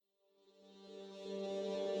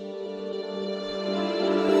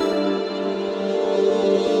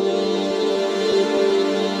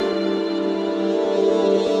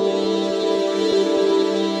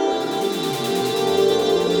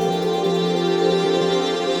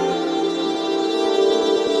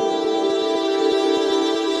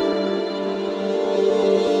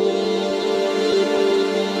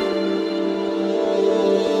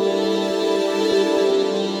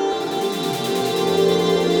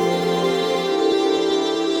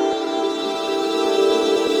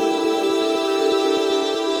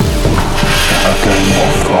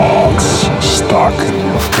stuck in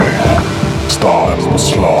your game, star and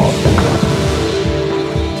slot.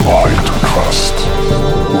 Why to trust?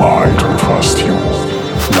 Why to trust you?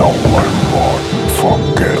 No one would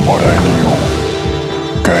forget what I knew.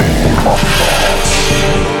 Game of thoughts.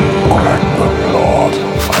 Collect the blood.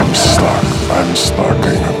 I'm stuck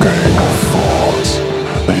in a game of thoughts.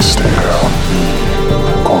 They stare at me,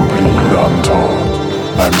 complete untaught.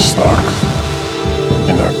 I'm stuck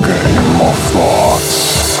in a game of thoughts.